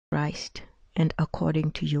Christ and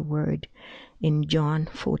according to your word in John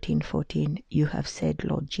 14:14, you have said,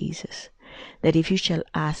 Lord Jesus, that if you shall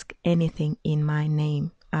ask anything in my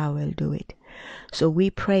name, I will do it. So we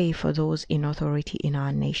pray for those in authority in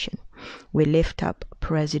our nation. We lift up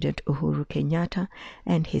President Uhuru Kenyatta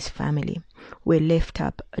and his family. We lift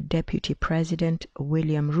up Deputy President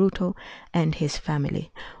William Ruto and his family.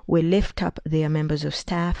 We lift up their members of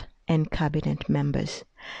staff and cabinet members.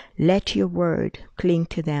 Let your word cling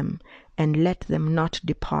to them and let them not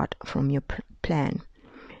depart from your plan.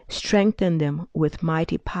 Strengthen them with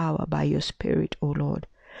mighty power by your Spirit, O Lord,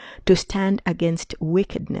 to stand against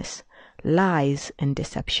wickedness, lies, and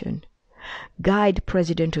deception. Guide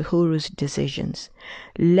President Uhuru's decisions.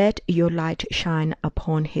 Let your light shine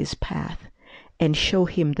upon his path and show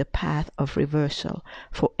him the path of reversal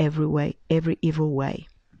for every evil way.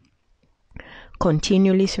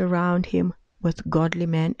 Continually surround him with godly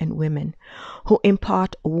men and women who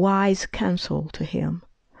impart wise counsel to him.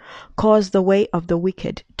 Cause the way of the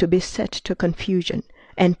wicked to be set to confusion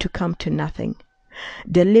and to come to nothing.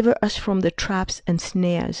 Deliver us from the traps and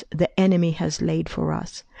snares the enemy has laid for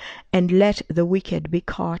us, and let the wicked be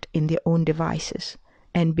caught in their own devices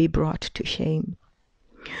and be brought to shame.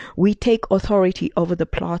 We take authority over the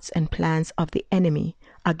plots and plans of the enemy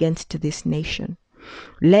against this nation.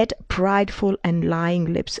 Let prideful and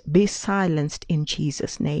lying lips be silenced in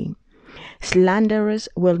Jesus' name. Slanderers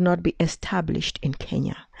will not be established in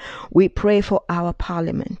Kenya. We pray for our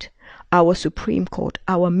parliament, our Supreme Court,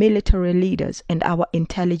 our military leaders, and our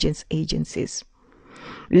intelligence agencies.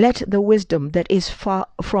 Let the wisdom that is far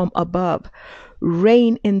from above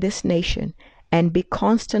reign in this nation and be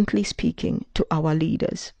constantly speaking to our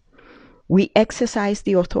leaders. We exercise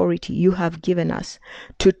the authority you have given us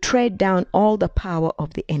to tread down all the power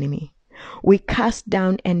of the enemy. We cast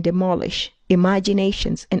down and demolish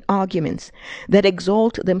imaginations and arguments that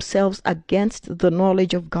exalt themselves against the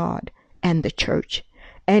knowledge of God and the church,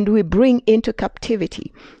 and we bring into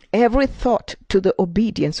captivity every thought to the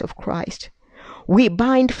obedience of Christ. We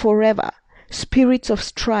bind forever spirits of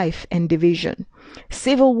strife and division,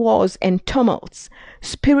 civil wars and tumults,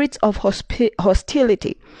 spirits of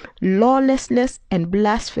hostility, lawlessness and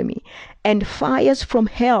blasphemy, and fires from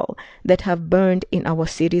hell that have burned in our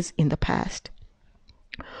cities in the past.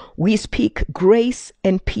 We speak grace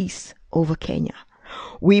and peace over Kenya.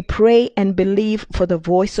 We pray and believe for the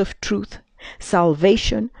voice of truth,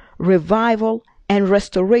 salvation, revival, and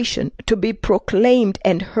restoration to be proclaimed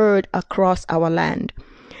and heard across our land.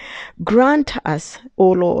 Grant us, O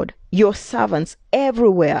Lord, your servants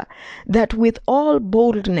everywhere, that with all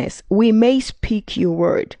boldness we may speak your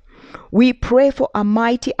word. We pray for a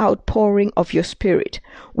mighty outpouring of your Spirit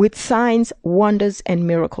with signs, wonders, and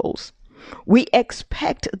miracles. We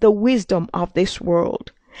expect the wisdom of this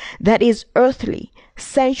world, that is earthly,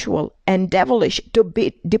 sensual, and devilish, to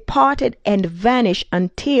be departed and vanish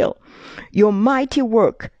until your mighty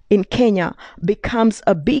work in Kenya becomes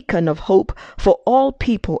a beacon of hope for all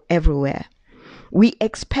people everywhere. We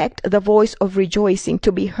expect the voice of rejoicing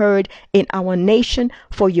to be heard in our nation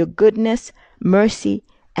for your goodness, mercy,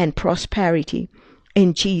 and prosperity.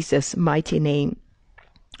 In Jesus' mighty name.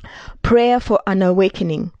 Prayer for an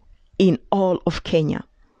awakening in all of Kenya.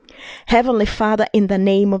 Heavenly Father, in the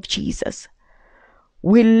name of Jesus,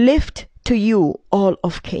 we lift to you all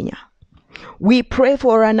of Kenya. We pray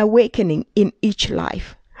for an awakening in each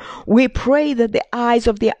life. We pray that the eyes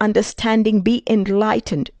of their understanding be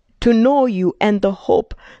enlightened to know you and the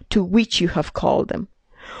hope to which you have called them.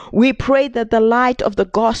 We pray that the light of the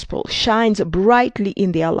gospel shines brightly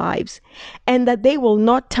in their lives and that they will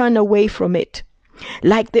not turn away from it.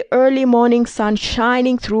 Like the early morning sun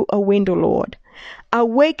shining through a window, Lord,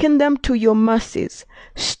 awaken them to your mercies,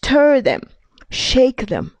 stir them, shake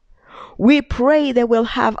them. We pray they will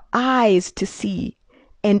have eyes to see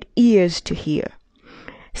and ears to hear.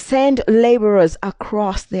 Send laborers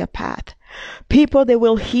across their path, people they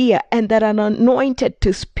will hear and that are anointed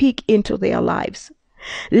to speak into their lives.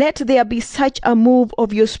 Let there be such a move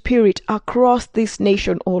of your Spirit across this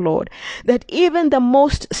nation, O Lord, that even the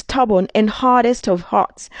most stubborn and hardest of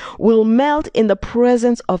hearts will melt in the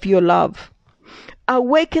presence of your love.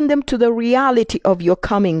 Awaken them to the reality of your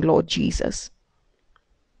coming, Lord Jesus.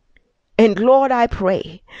 And Lord, I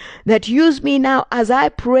pray that use me now as I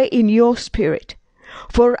pray in your Spirit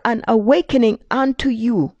for an awakening unto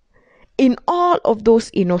you in all of those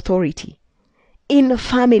in authority, in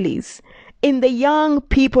families, in the young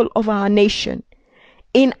people of our nation,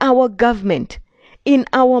 in our government, in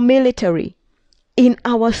our military, in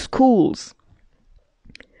our schools.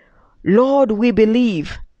 Lord, we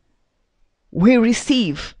believe, we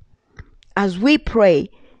receive as we pray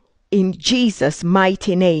in Jesus'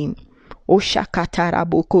 mighty name.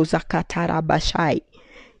 Oshakatarabuko zakatarabashai.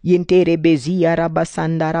 Yentere bezia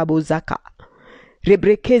rabasandarabozaka.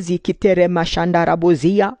 Rebrekezi kitere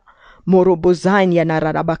mashandarabozia. Morobozanya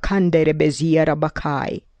narabakande rebezia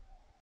rabakai.